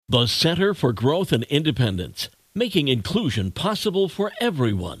The Center for Growth and Independence, making inclusion possible for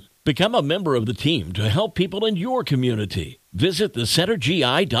everyone. Become a member of the team to help people in your community. Visit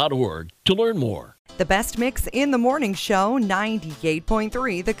thecentergi.org to learn more. The best mix in the morning show,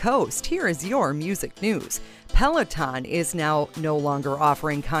 98.3 The Coast. Here is your music news. Peloton is now no longer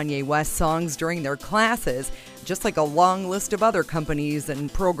offering Kanye West songs during their classes. Just like a long list of other companies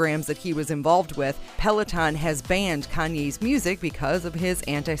and programs that he was involved with, Peloton has banned Kanye's music because of his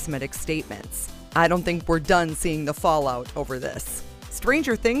anti-Semitic statements. I don't think we're done seeing the fallout over this.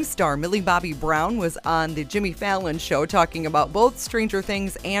 Stranger Things star Millie Bobby Brown was on the Jimmy Fallon show talking about both Stranger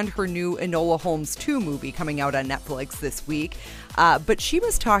Things and her new Enola Holmes 2 movie coming out on Netflix this week. But she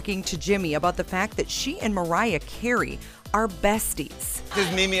was talking to Jimmy about the fact that she and Mariah Carey are besties.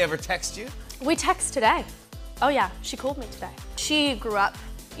 Does Mimi ever text you? We text today. Oh yeah, she called me today. She grew up,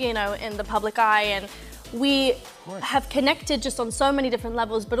 in the public eye, and we have connected just on so many different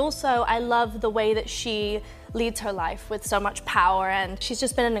levels, but also I love the way that she leads her life with so much power, and she's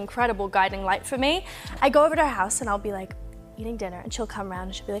just been an incredible guiding light for me. I go over to her house and I'll be like eating dinner and she'll come around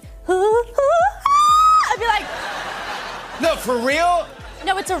and she'll be like, I'd be like, no, for real?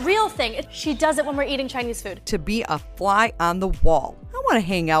 No, it's a real thing. She does it when we're eating Chinese food. To be a fly on the wall. I want to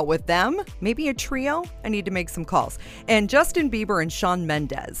hang out with them. Maybe a trio? I need to make some calls. And Justin Bieber and Shawn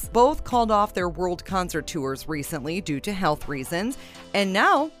Mendes both called off their world concert tours recently due to health reasons, and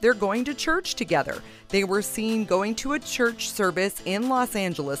now they're going to church together. They were seen going to a church service in Los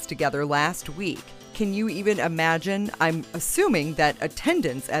Angeles together last week. Can you even imagine? I'm assuming that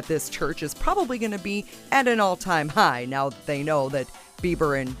attendance at this church is probably going to be at an all-time high now that they know that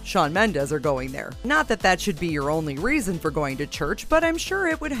Bieber and Shawn Mendes are going there. Not that that should be your only reason for going to church, but I'm sure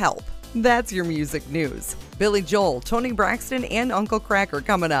it would help. That's your music news. Billy Joel, Toni Braxton, and Uncle Kracker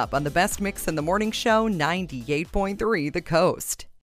coming up on the best mix in the morning show, 98.3 The Coast.